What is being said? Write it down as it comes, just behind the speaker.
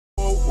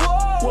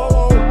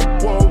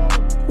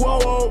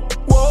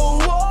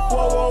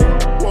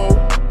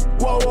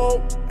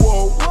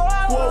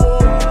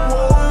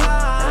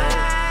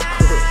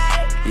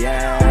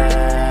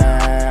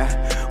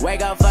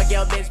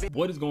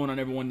What is going on,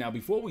 everyone? Now,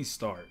 before we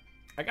start,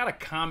 I got a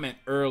comment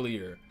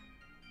earlier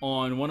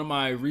on one of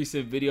my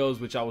recent videos,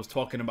 which I was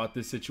talking about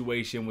this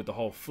situation with the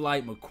whole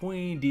flight,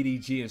 McQueen,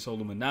 DDG, and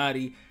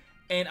Soluminati.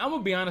 And I'm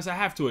gonna be honest, I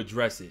have to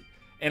address it.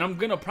 And I'm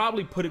gonna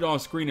probably put it on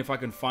screen if I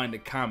can find the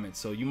comment.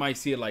 So you might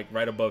see it like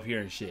right above here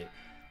and shit.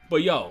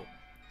 But yo,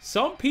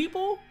 some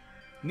people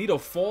need to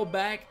fall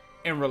back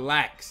and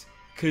relax,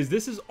 cause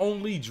this is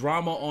only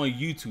drama on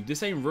YouTube.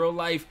 This ain't real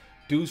life.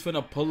 Dudes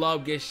finna pull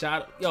up, get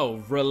shot.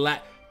 Yo,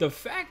 relax. The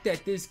fact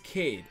that this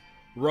kid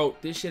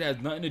wrote this shit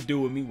has nothing to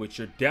do with me, which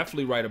you're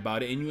definitely right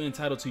about it, and you're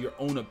entitled to your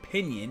own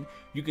opinion.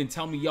 You can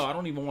tell me, yo, I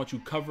don't even want you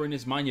covering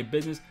this, mind your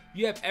business.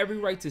 You have every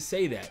right to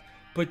say that.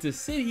 But to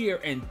sit here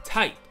and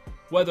type,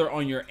 whether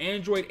on your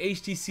Android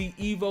HTC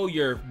Evo,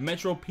 your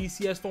Metro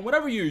PCS phone,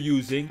 whatever you're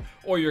using,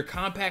 or your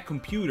compact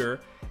computer,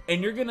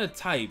 and you're gonna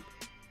type,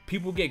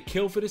 people get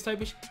killed for this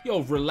type of shit, yo,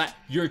 relax.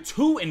 You're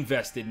too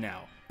invested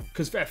now.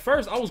 Because at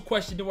first, I was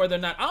questioning whether or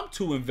not I'm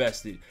too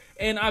invested.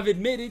 And I've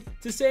admitted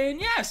to saying,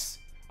 yes,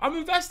 I'm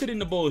invested in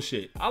the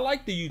bullshit. I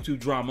like the YouTube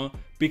drama.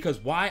 Because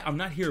why? I'm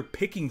not here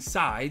picking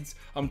sides.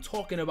 I'm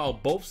talking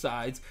about both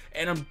sides.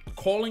 And I'm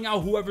calling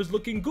out whoever's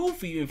looking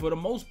goofy. And for the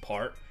most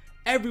part,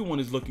 everyone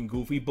is looking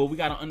goofy. But we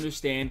got to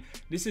understand,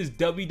 this is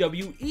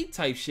WWE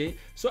type shit.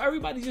 So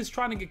everybody's just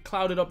trying to get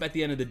clouded up at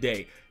the end of the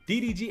day.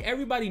 DDG,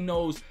 everybody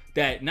knows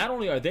that not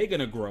only are they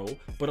gonna grow,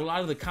 but a lot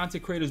of the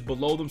content creators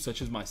below them,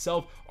 such as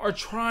myself, are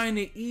trying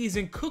to ease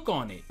and cook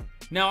on it.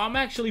 Now, I'm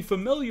actually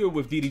familiar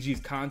with DDG's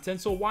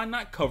content, so why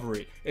not cover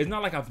it? It's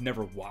not like I've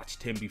never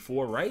watched him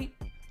before, right?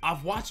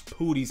 I've watched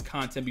Poudii's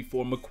content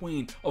before,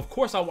 McQueen. Of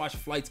course I watch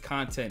Flight's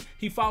content.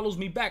 He follows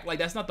me back. Like,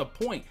 that's not the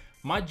point.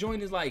 My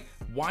joint is like,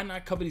 why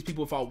not cover these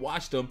people if I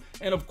watch them?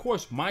 And of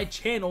course, my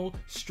channel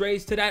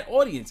strays to that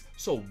audience,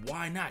 so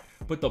why not?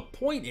 But the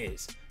point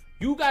is,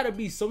 you gotta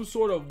be some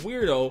sort of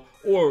weirdo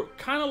or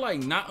kind of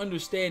like not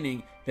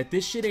understanding that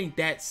this shit ain't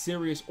that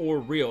serious or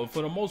real. And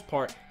for the most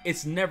part,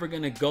 it's never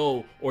gonna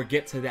go or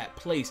get to that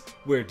place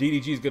where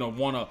DDG is gonna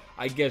wanna,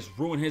 I guess,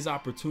 ruin his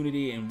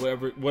opportunity and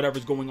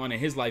whatever's going on in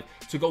his life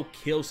to go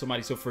kill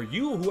somebody. So for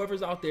you,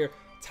 whoever's out there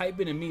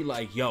typing to me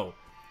like, yo,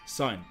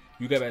 son,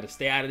 you gotta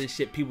stay out of this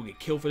shit. People get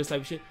killed for this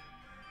type of shit.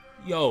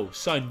 Yo,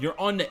 son, you're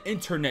on the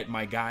internet,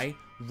 my guy.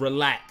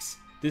 Relax.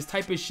 This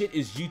type of shit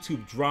is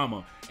YouTube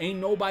drama. Ain't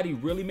nobody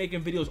really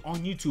making videos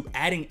on YouTube,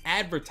 adding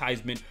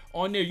advertisement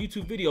on their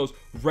YouTube videos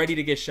ready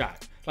to get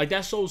shot. Like,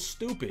 that's so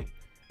stupid.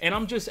 And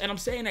I'm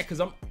saying that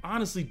because I'm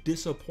honestly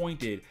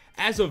disappointed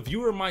as a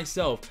viewer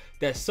myself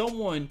that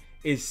someone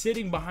is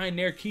sitting behind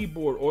their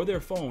keyboard or their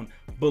phone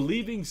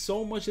believing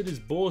so much of this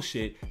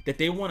bullshit that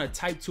they want to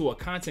type to a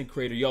content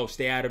creator, yo,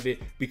 stay out of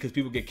it because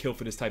people get killed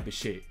for this type of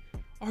shit.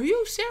 Are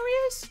you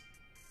serious?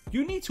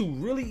 You need to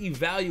really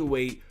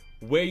evaluate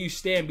where you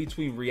stand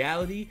between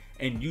reality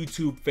and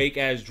YouTube fake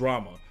ass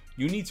drama.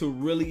 You need to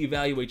really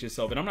evaluate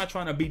yourself. And I'm not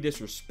trying to be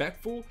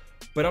disrespectful,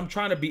 but I'm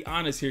trying to be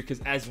honest here, because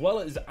as well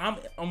as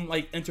I'm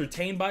like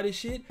entertained by this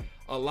shit,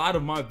 a lot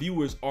of my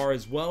viewers are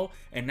as well,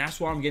 and that's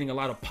why I'm getting a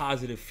lot of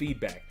positive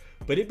feedback.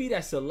 But it be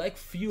that select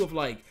few of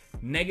like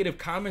negative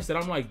comments that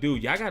I'm like,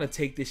 dude, y'all gotta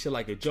take this shit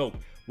like a joke.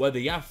 Whether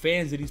y'all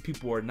fans of these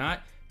people or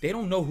not, they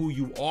don't know who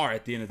you are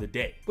at the end of the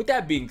day. With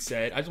that being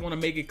said, I just want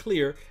to make it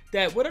clear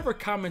that whatever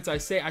comments I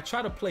say, I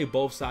try to play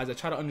both sides. I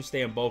try to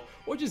understand both,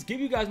 or just give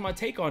you guys my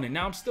take on it.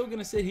 Now, I'm still going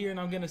to sit here and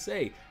I'm going to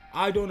say,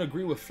 I don't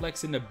agree with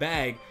Flex in the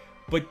bag,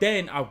 but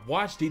then I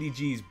watched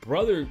DDG's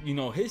brother, you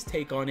know, his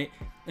take on it,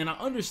 and I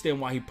understand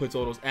why he puts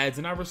all those ads,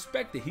 and I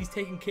respect it. He's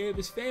taking care of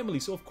his family,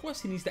 so of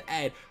course he needs to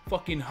add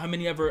fucking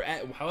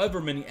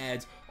however many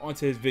ads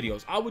onto his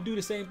videos. I would do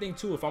the same thing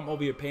too if I'm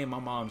over here paying my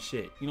mom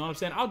shit. You know what I'm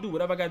saying? I'll do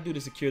whatever I gotta do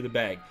to secure the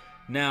bag.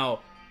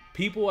 Now,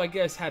 people, I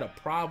guess, had a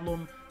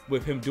problem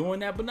with him doing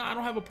that, but no, I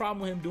don't have a problem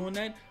with him doing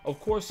that. Of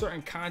course,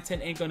 certain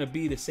content ain't gonna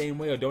be the same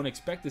way, or don't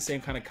expect the same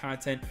kind of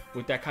content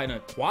with that kind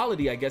of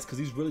quality, I guess, because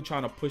he's really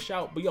trying to push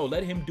out. But yo,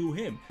 let him do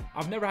him.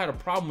 I've never had a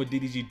problem with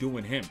DDG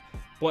doing him.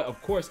 But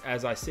of course,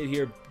 as I sit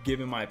here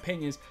giving my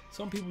opinions,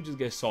 some people just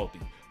get salty.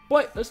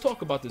 But let's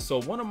talk about this. So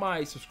one of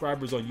my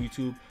subscribers on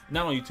YouTube,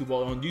 not on YouTube,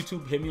 but on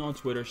YouTube, hit me on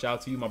Twitter. Shout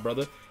out to you, my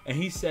brother. And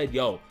he said,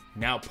 yo,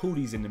 now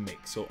Poudii's in the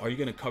mix. So are you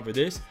gonna cover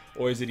this,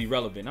 or is it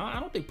irrelevant? Now, I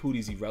don't think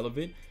Poudii's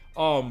irrelevant.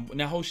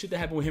 That whole shit that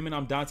happened with him and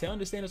I'm Dante, I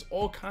understand it's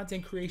all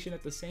content creation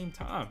at the same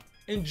time.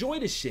 Enjoy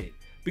this shit,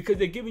 because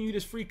they're giving you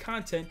this free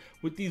content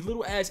with these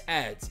little ass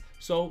ads.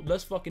 So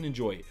let's fucking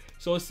enjoy it.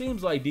 So it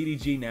seems like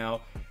DDG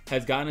now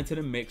has gotten into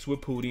the mix with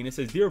Poudii, and it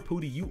says, dear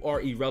Poudii, you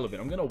are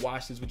irrelevant. I'm gonna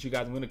watch this with you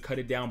guys. I'm gonna cut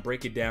it down,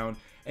 break it down,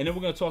 and then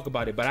we're gonna talk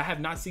about it. But I have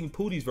not seen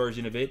Poudii's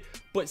version of it.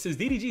 But since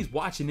DDG's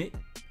watching it,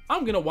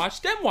 I'm gonna watch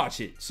them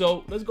watch it.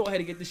 So let's go ahead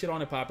and get this shit on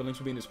and poppin'. Links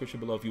will be in the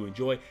description below if you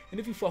enjoy. And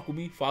if you fuck with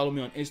me, follow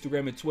me on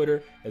Instagram and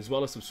Twitter, as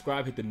well as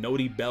subscribe, hit the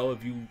noti bell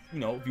if you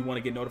want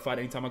to get notified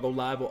anytime I go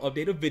live or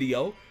update a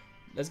video.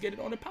 Let's get it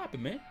on and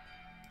poppin', man.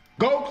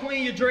 Go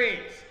clean your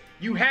dreads.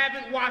 You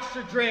haven't washed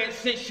your dreads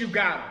since you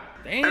got them.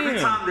 Damn. Every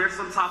time there's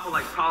some type of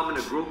like problem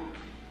in the group.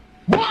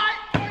 Why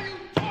are you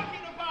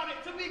talking about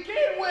it to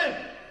begin with?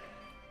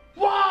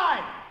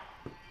 Why?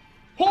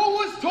 Who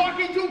was talking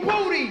talking to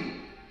Poudii?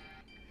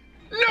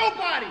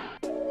 Nobody.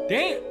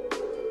 Damn.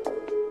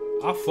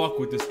 I fuck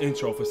with this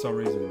intro for some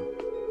reason.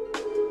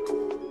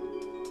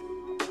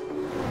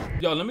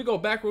 Yo, let me go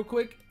back real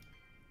quick.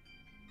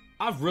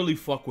 I really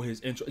fuck with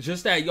his intro.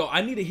 Just that, yo,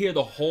 I need to hear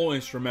the whole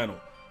instrumental.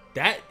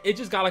 That, it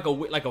just got like a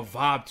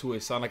vibe to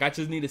it, son. Like, I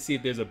just need to see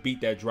if there's a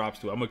beat that drops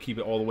to it. I'm gonna keep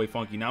it all the way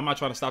funky. Now, I'm not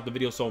trying to stop the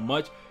video so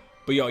much,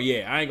 but yo,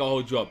 yeah, I ain't gonna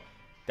hold you up.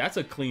 That's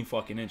a clean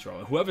fucking intro.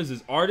 And whoever's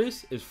his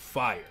artist is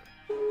fire.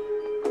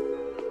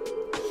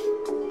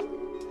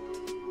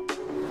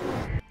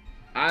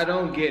 I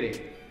don't get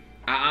it.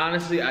 I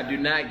do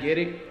not get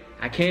it.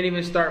 I can't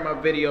even start my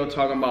video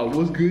talking about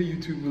what's good,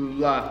 YouTube, blah, blah,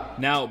 blah.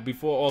 Now,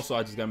 before also,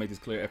 I just gotta make this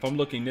clear. If I'm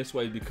looking this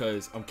way,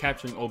 because I'm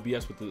capturing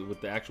OBS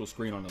with the actual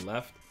screen on the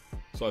left.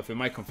 So if it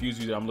might confuse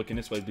you that I'm looking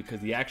this way,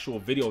 because the actual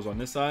video is on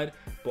this side,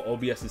 but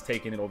OBS is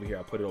taking it over here.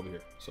 I put it over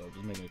here. So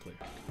just making it clear.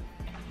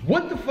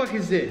 What the fuck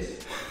is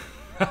this?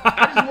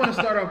 I just want to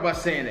start off by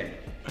saying that.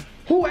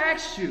 Who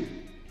asked you?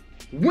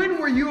 When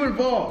were you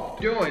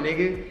involved? Doing,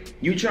 nigga?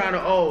 You trying to,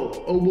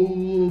 blah,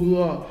 blah,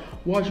 blah.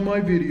 Watch my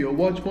video,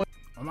 watch my...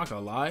 I'm not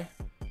gonna lie.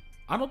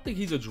 I don't think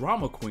he's a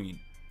drama queen.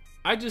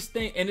 I just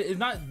think, and it's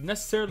not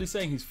necessarily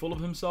saying he's full of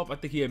himself. I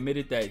think he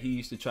admitted that he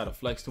used to try to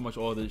flex too much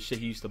all the shit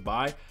he used to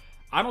buy.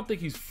 I don't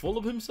think he's full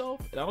of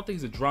himself, and I don't think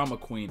he's a drama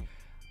queen.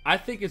 I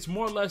think it's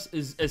more or less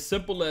as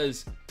simple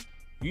as,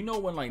 you know,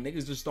 when like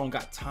niggas just don't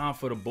got time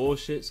for the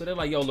bullshit. So they're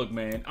like, yo, look,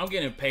 man, I'm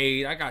getting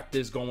paid. I got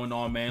this going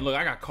on, man. Look,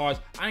 I got cars.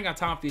 I ain't got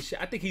time for this shit.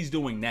 I think he's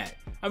doing that.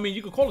 I mean,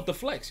 you could call it the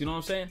flex, you know what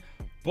I'm saying?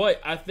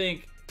 But I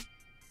think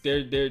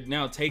they're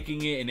now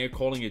taking it and they're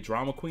calling it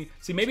drama queen.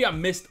 See, maybe I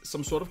missed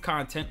some sort of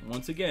content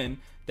once again.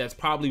 That's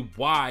probably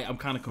why I'm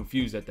kind of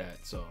confused at that.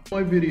 So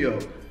my video,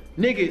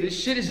 nigga, this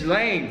shit is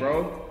lame,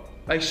 bro.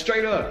 Like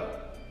straight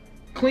up,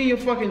 clean your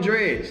fucking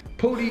dreads,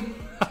 Poudii.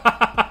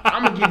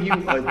 I'm gonna give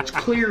you a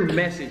clear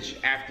message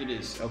after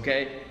this,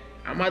 okay?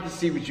 I'm about to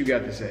see what you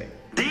got to say.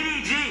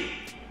 DDG,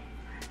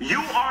 you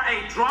are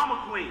a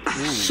drama queen.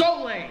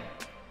 So lame.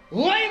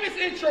 Lamest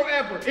intro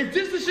ever. Is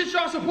this the shit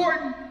y'all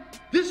supporting?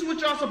 This is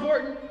what y'all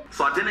supporting?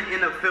 So I didn't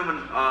end up filming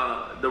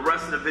the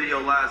rest of the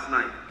video last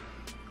night.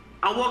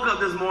 I woke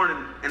up this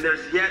morning and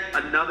there's yet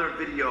another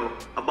video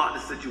about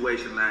this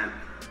situation, man.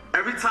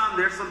 Every time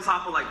there's some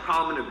type of like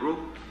problem in the group.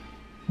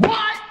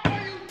 Why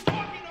are you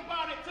talking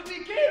about it to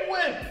begin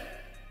with?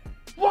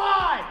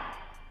 Why?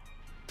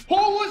 Who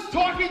was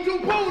talking to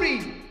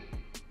Poudii?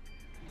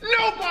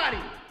 Nobody.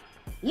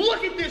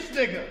 Look at this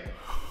nigga.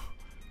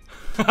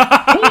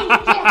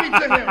 Who's talking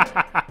to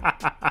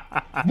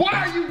him? Why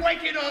are you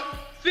waking up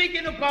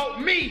thinking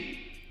about me?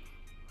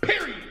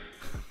 Period.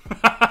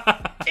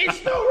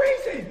 It's no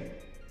reason.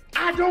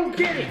 I don't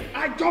get it.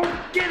 I don't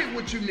get it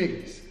with you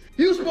niggas.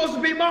 You supposed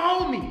to be my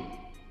homie.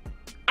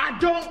 I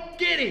don't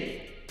get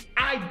it.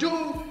 I do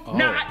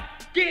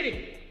not get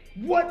it.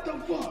 What the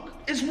fuck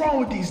is wrong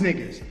with these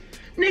niggas?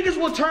 Niggas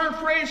will turn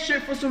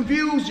friendship for some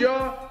views,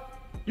 y'all.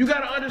 You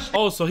gotta understand.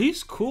 Oh, so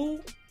he's cool?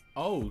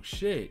 Oh,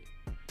 shit.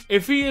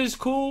 If he is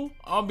cool,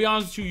 I'll be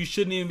honest with you, you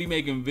shouldn't even be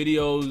making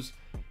videos.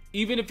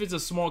 Even if it's a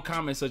small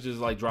comment such as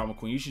like drama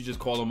queen, you should just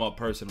call him up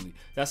personally.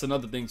 That's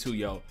another thing too,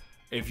 yo.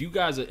 If you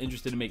guys are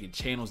interested in making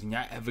channels and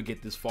y'all ever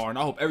get this far, and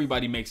I hope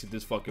everybody makes it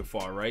this fucking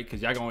far, right?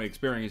 Because y'all gonna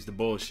experience the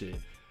bullshit.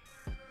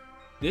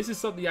 This is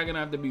something y'all gonna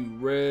have to be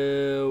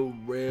real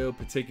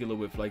particular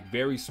with, like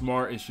very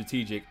smart and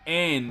strategic.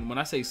 And when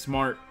I say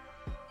smart,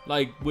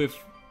 like with,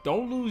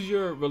 don't lose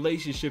your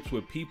relationships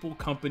with people,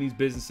 companies,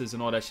 businesses,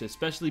 and all that shit,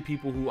 especially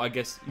people who I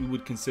guess you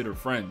would consider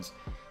friends.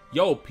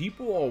 Yo,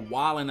 people are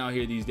wilding out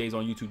here these days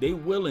on YouTube. They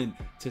willing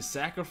to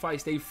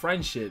sacrifice their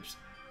friendships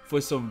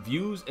for some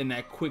views and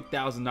that quick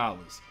 $1,000.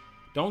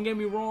 Don't get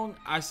me wrong,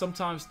 I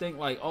sometimes think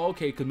like, oh,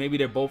 okay, because maybe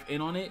they're both in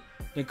on it.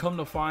 Then come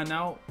to find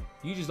out,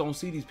 you just don't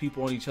see these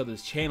people on each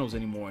other's channels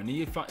anymore. And then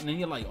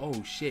you're like,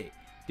 oh shit,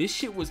 this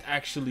shit was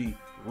actually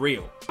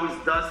real. Always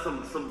does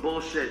some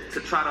bullshit to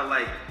try to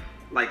like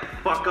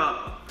fuck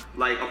up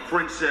like a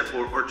friendship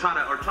or try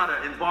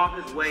to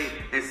involve his way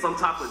in some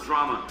type of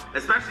drama,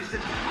 especially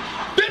shit.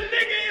 This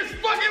nigga is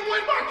fucking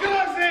with my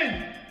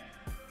cousin.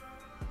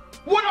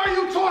 What are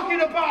you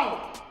talking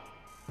about?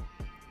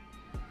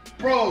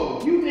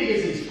 Bro, you niggas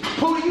is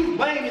Poudii, you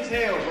lame as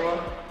hell,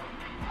 bro.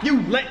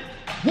 You lame.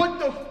 What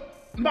the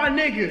my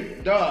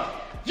nigga, dog.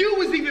 You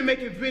was even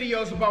making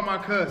videos about my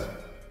cousin.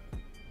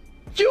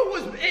 You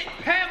was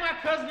had my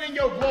cousin in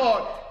your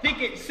vlog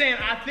saying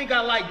I think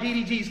I like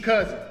DDG's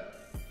cousin.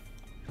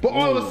 But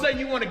all of a sudden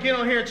you want to get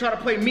on here and try to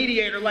play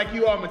mediator like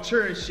you all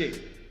mature and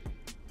shit.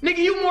 Nigga,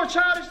 you more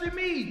childish than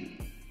me.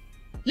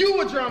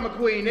 You a drama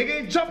queen,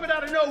 nigga, jumping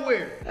out of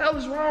nowhere. What the hell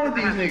is wrong with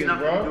these niggas,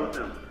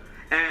 bro?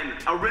 And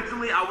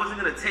originally I wasn't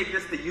gonna take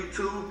this to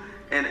YouTube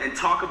and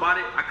talk about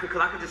it.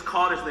 Cause I could just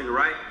call this nigga,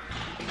 right?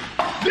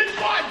 Then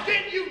why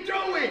didn't you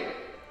do it?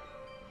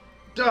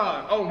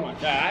 Dog, oh my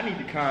God, I need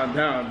to calm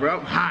down, bro.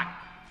 I'm hot.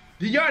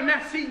 Do y'all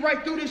not see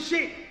right through this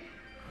shit?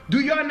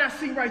 Do y'all not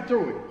see right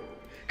through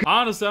it?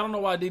 Honestly, I don't know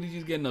why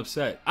DDG's getting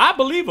upset. I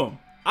believe him.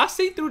 I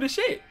see through the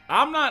shit.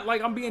 I'm not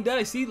like I'm being dead.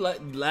 I see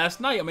last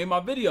night I made my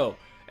video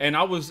And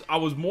I was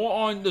more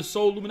on the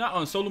Soul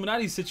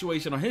Illuminati's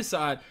situation on his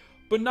side.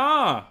 But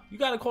nah, you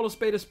gotta call a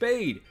spade a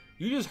spade.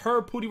 You just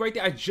heard Poudii right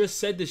there. I just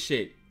said the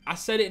shit. I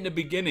said it in the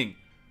beginning.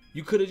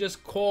 You could have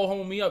just called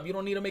homie up. You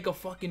don't need to make a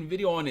fucking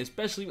video on it,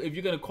 especially if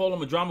you're gonna call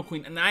him a drama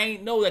queen. And I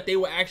ain't know that they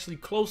were actually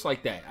close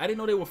like that. I didn't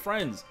know they were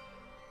friends.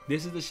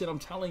 This is the shit I'm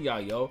telling y'all,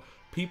 yo.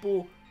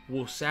 People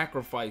will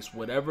sacrifice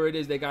whatever it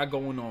is they got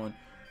going on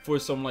for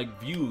some like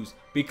views,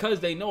 because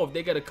they know if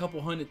they get a couple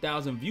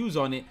 100,000 views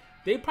on it,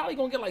 they probably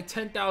gonna get like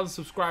 10,000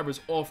 subscribers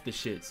off the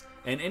shits.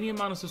 And any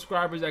amount of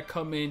subscribers that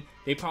come in,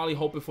 they probably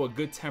hoping for a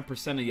good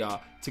 10% of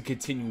y'all to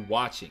continue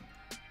watching.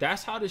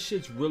 That's how this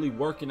shit's really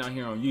working out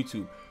here on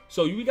YouTube.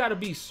 So you gotta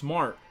be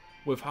smart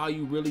with how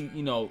you really,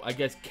 you know, I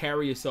guess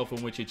carry yourself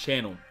in with your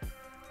channel.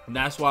 And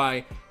that's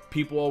why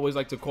people always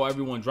like to call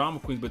everyone drama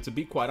queens. But to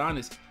be quite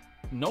honest,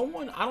 no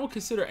one, I don't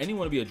consider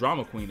anyone to be a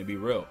drama queen, to be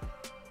real.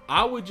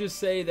 I would just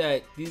say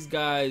that these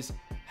guys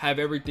have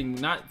everything,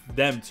 not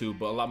them two,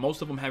 but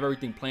most of them have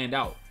everything planned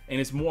out. And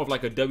it's more of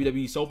like a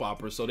WWE soap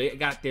opera, so they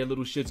got their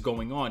little shits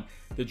going on.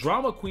 The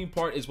drama queen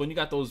part is when you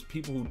got those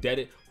people who dead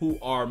it, who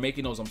are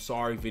making those I'm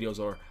sorry videos,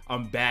 or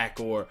I'm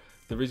back, or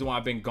the reason why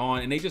I've been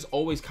gone, and they just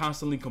always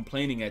constantly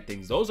complaining at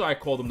things. Those are, I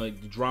call them the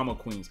drama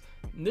queens.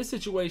 In this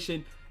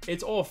situation,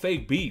 it's all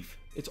fake beef.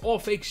 It's all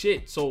fake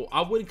shit. So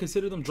I wouldn't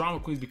consider them drama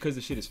queens because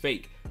the shit is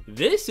fake.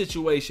 This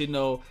situation,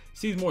 though,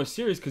 seems more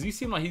serious because he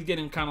seemed like he's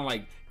getting kind of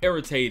like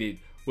irritated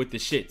with the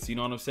shits. You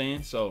know what I'm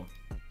saying? So.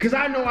 Because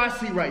I know I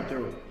see right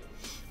through it.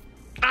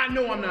 I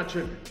know I'm not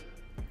tripping.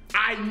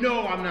 I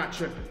know I'm not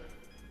tripping.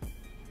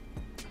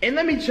 And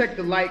let me check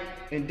the like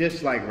and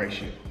dislike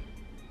ratio.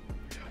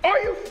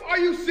 Are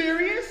you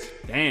serious?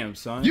 Damn,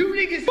 son. You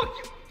niggas.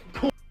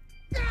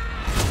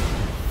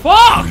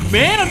 Fuck,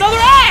 man, another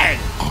ad.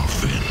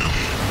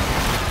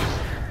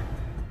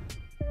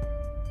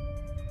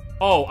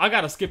 Oh, I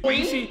gotta skip.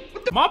 You see,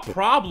 my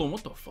problem.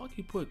 What the fuck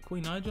you put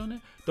Queen Naija on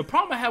there? The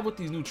problem I have with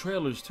these new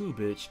trailers too,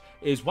 bitch,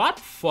 is why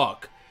the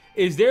fuck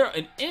is there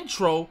an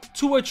intro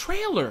to a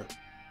trailer?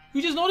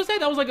 You just noticed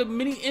that? That was like a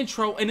mini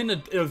intro, and then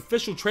the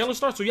official trailer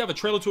starts. So you have a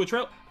trailer to a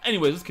trailer.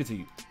 Anyways, let's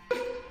continue.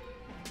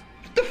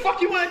 What the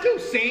fuck you wanna do,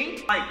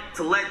 Sing? Like,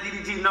 to let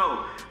DDG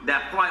know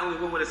that Flight only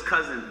went with his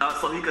cousin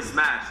so he could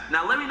smash.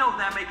 Now, let me know if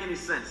that make any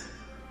sense.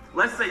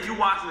 Let's say you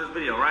watching this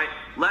video, right?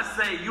 Let's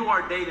say you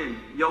are dating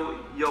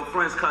your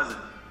friend's cousin.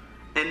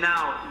 And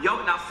now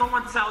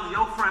someone tells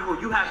your friend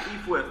who you have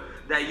beef with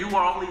that you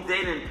are only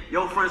dating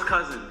your friend's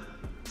cousin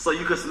so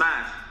you could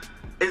smash.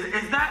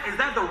 Is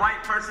that the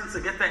right person to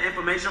get that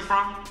information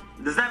from?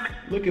 Does that make...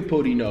 Look at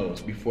Poudii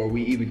nose before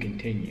we even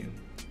continue.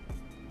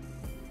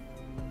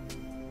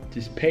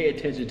 Just pay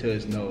attention to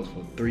his nose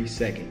for 3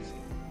 seconds.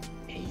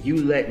 And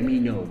you let me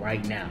know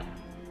right now.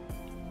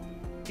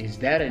 Is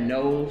that a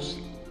nose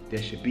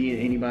that should be in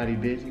anybody's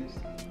business?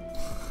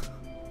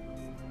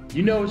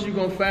 You know what you're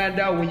gonna find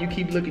out when you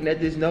keep looking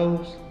at this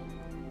nose?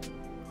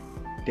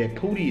 That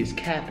Poudii is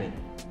capping.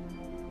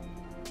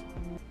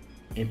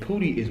 And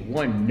Poudii is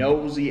one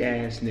nosy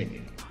ass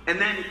nigga. And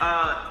then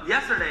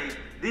yesterday,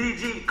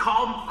 DDG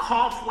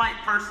called Flight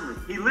personally.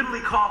 He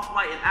literally called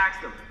Flight and asked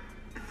him.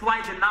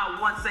 Flight did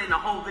not once say in the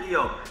whole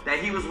video that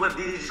he was with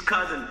DDG's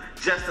cousin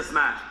just to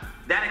smash.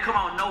 That didn't come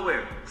out of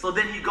nowhere. So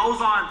then he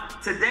goes on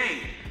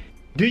today.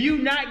 Do you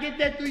not get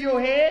that through your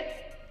head?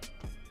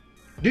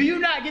 Do you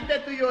not get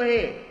that through your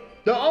head?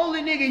 The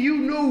only nigga you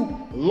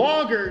knew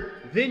longer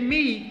than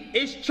me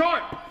is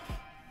Charp.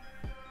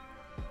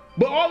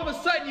 But all of a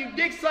sudden you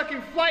dick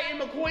sucking Flight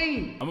and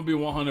McQueen. I'm gonna be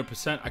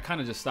 100%. I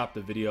kind of just stopped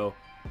the video.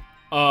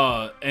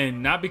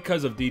 And not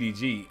because of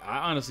DDG.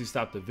 I honestly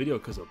stopped the video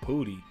because of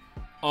Poudii.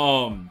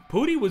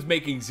 Poudii was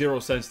making 0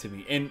 sense to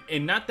me.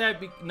 And not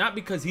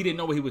because he didn't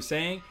know what he was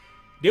saying.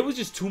 There was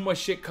just too much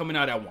shit coming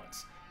out at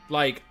once.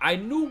 Like, I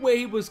knew where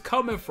he was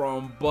coming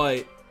from,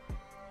 but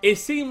it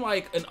seemed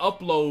like an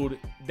upload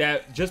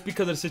that just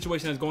because of the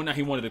situation that's going on,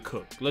 he wanted to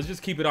cook. Let's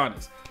just keep it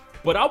honest.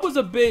 But I was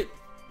a bit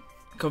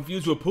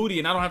confused with Poudii,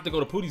 and I don't have to go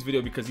to Poudii's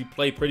video because he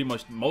played pretty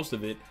much most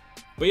of it.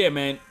 But yeah,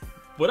 man,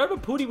 whatever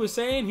Poudii was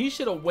saying, he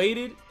should have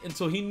waited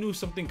until he knew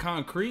something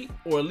concrete,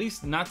 or at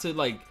least not to,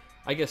 like,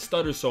 I guess,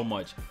 stutter so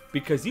much,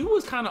 because he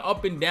was kind of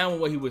up and down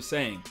with what he was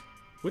saying.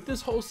 With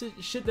this whole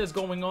shit that's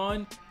going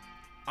on,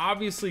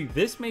 obviously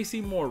this may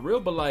seem more real,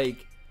 but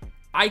like,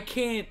 I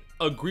can't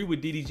agree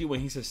with DDG when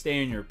he says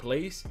stay in your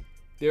place.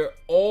 They're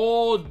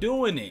all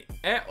doing it.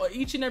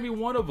 Each and every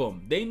one of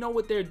them. They know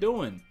what they're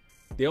doing.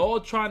 They're all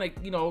trying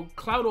to, you know,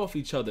 clout off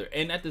each other.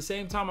 And at the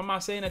same time, I'm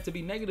not saying that to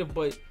be negative,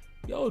 but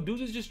yo,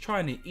 dudes is just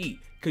trying to eat.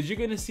 Because you're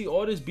going to see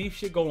all this beef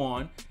shit go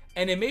on.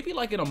 And then maybe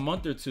like in a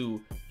month or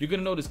two, you're going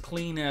to notice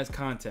clean ass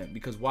content.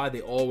 Because why? They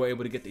all were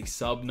able to get their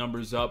sub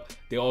numbers up.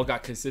 They all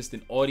got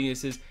consistent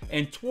audiences.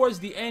 And towards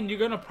the end, you're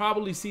going to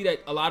probably see that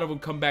a lot of them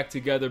come back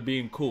together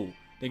being cool.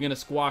 They're going to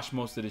squash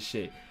most of the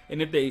shit.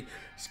 And if they,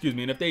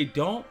 and if they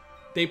don't,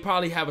 they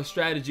probably have a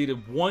strategy to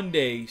one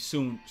day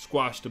soon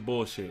squash the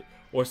bullshit.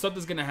 Or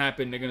something's going to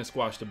happen, they're going to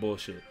squash the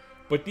bullshit.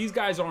 But these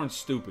guys aren't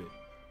stupid.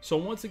 So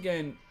once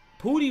again,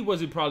 Poudii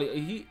wasn't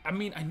probably, I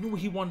mean, I knew what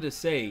he wanted to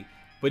say.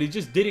 but it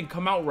just didn't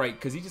come out right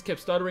because he just kept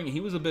stuttering and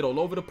he was a bit all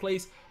over the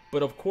place.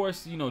 But of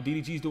course, you know,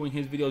 DDG's doing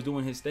his videos,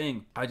 doing his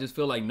thing. I just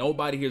feel like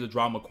nobody here's a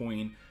drama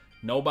queen.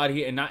 Nobody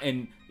here,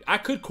 and I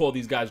could call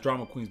these guys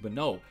drama queens, but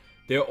no,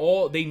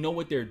 they know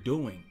what they're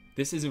doing.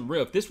 This isn't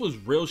real. If this was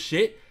real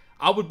shit,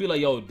 I would be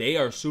like, yo, they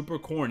are super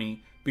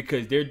corny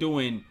because they're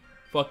doing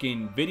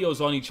fucking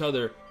videos on each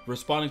other,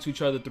 responding to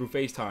each other through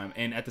FaceTime.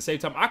 And at the same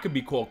time, I could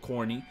be called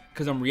corny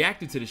because I'm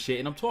reacting to the shit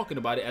and I'm talking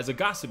about it as a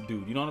gossip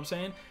dude. You know what I'm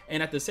saying?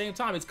 And at the same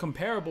time, it's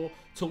comparable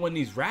to when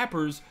these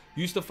rappers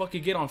used to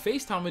fucking get on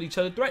FaceTime with each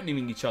other,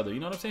 threatening each other. You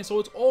know what I'm saying? So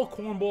it's all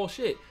cornball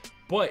shit.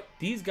 But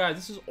these guys,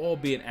 this is all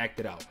being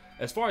acted out.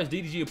 As far as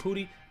DDG and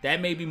Poudii,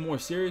 that may be more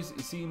serious.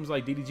 It seems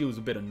like DDG was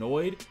a bit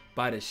annoyed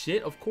by the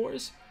shit, of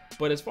course.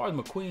 But as far as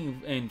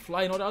McQueen and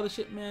Fly and all the other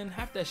shit, man,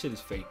 half that shit is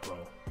fake, bro.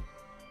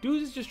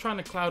 Dudes is just trying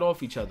to cloud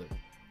off each other.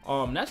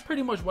 That's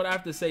pretty much what I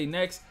have to say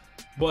next.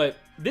 But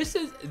this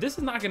is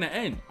not gonna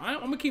end. I'm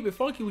gonna keep it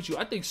funky with you.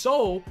 I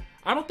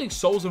don't think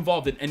Soul's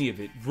involved in any of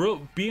it.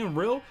 Being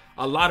real,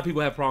 a lot of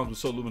people have problems with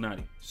Soul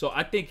Illuminati. So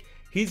I think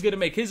he's gonna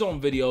make his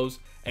own videos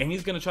and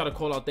he's gonna try to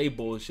call out they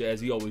bullshit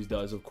as he always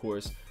does, of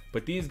course.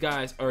 But these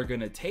guys are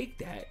gonna take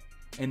that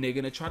and they're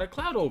gonna try to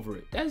cloud over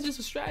it. That's just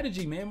a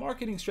strategy, man.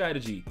 Marketing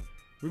strategy.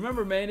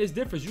 Remember, man, it's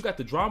different. You got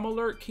the Drama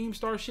Alert,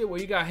 Keemstar shit,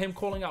 where you got him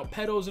calling out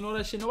pedos and all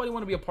that shit. Nobody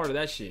want to be a part of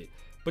that shit.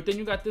 But then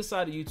you got this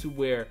side of YouTube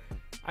where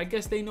I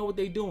guess they know what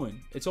they doing.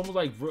 It's almost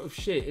like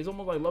shit. It's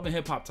almost like Love and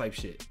Hip Hop type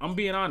shit. I'm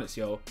being honest,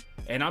 yo.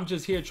 And I'm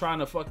just here trying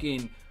to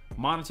fucking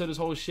monitor this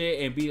whole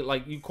shit and be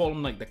like, you call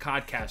them like the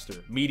codcaster,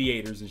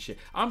 mediators and shit.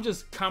 I'm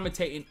just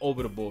commentating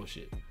over the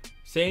bullshit.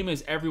 Same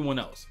as everyone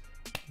else.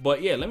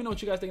 But yeah, let me know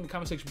what you guys think in the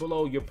comment section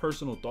below. Your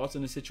personal thoughts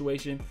on the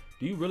situation.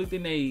 Do you really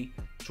think they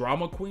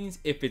drama queens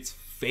if it's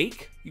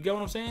fake? You get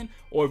what I'm saying?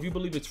 Or if you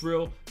believe it's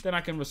real, then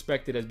I can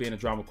respect it as being a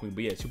drama queen.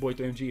 But yeah, it's your boy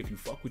 3MG. If you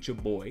fuck with your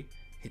boy,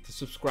 hit the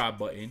subscribe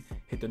button,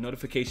 hit the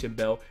notification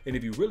bell. And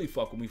if you really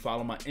fuck with me,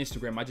 follow my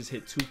Instagram. I just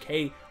hit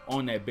 2K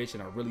on that bitch,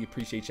 and I really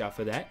appreciate y'all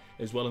for that,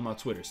 as well as my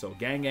Twitter. So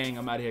gang,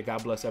 I'm out of here.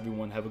 God bless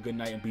everyone. Have a good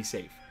night and be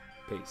safe.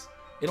 Peace.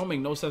 It don't make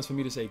no sense for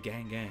me to say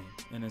gang,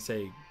 and then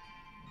say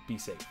be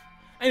safe.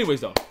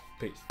 Anyways, though,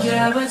 peace.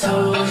 Yeah, I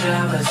told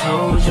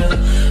you,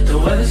 the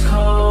weather's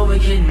cold, we're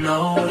getting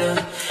older.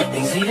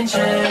 Things even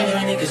change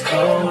when it gets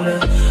colder.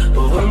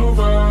 But we'll move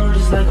on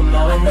just like a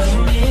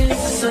moment. The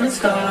sun is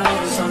sky.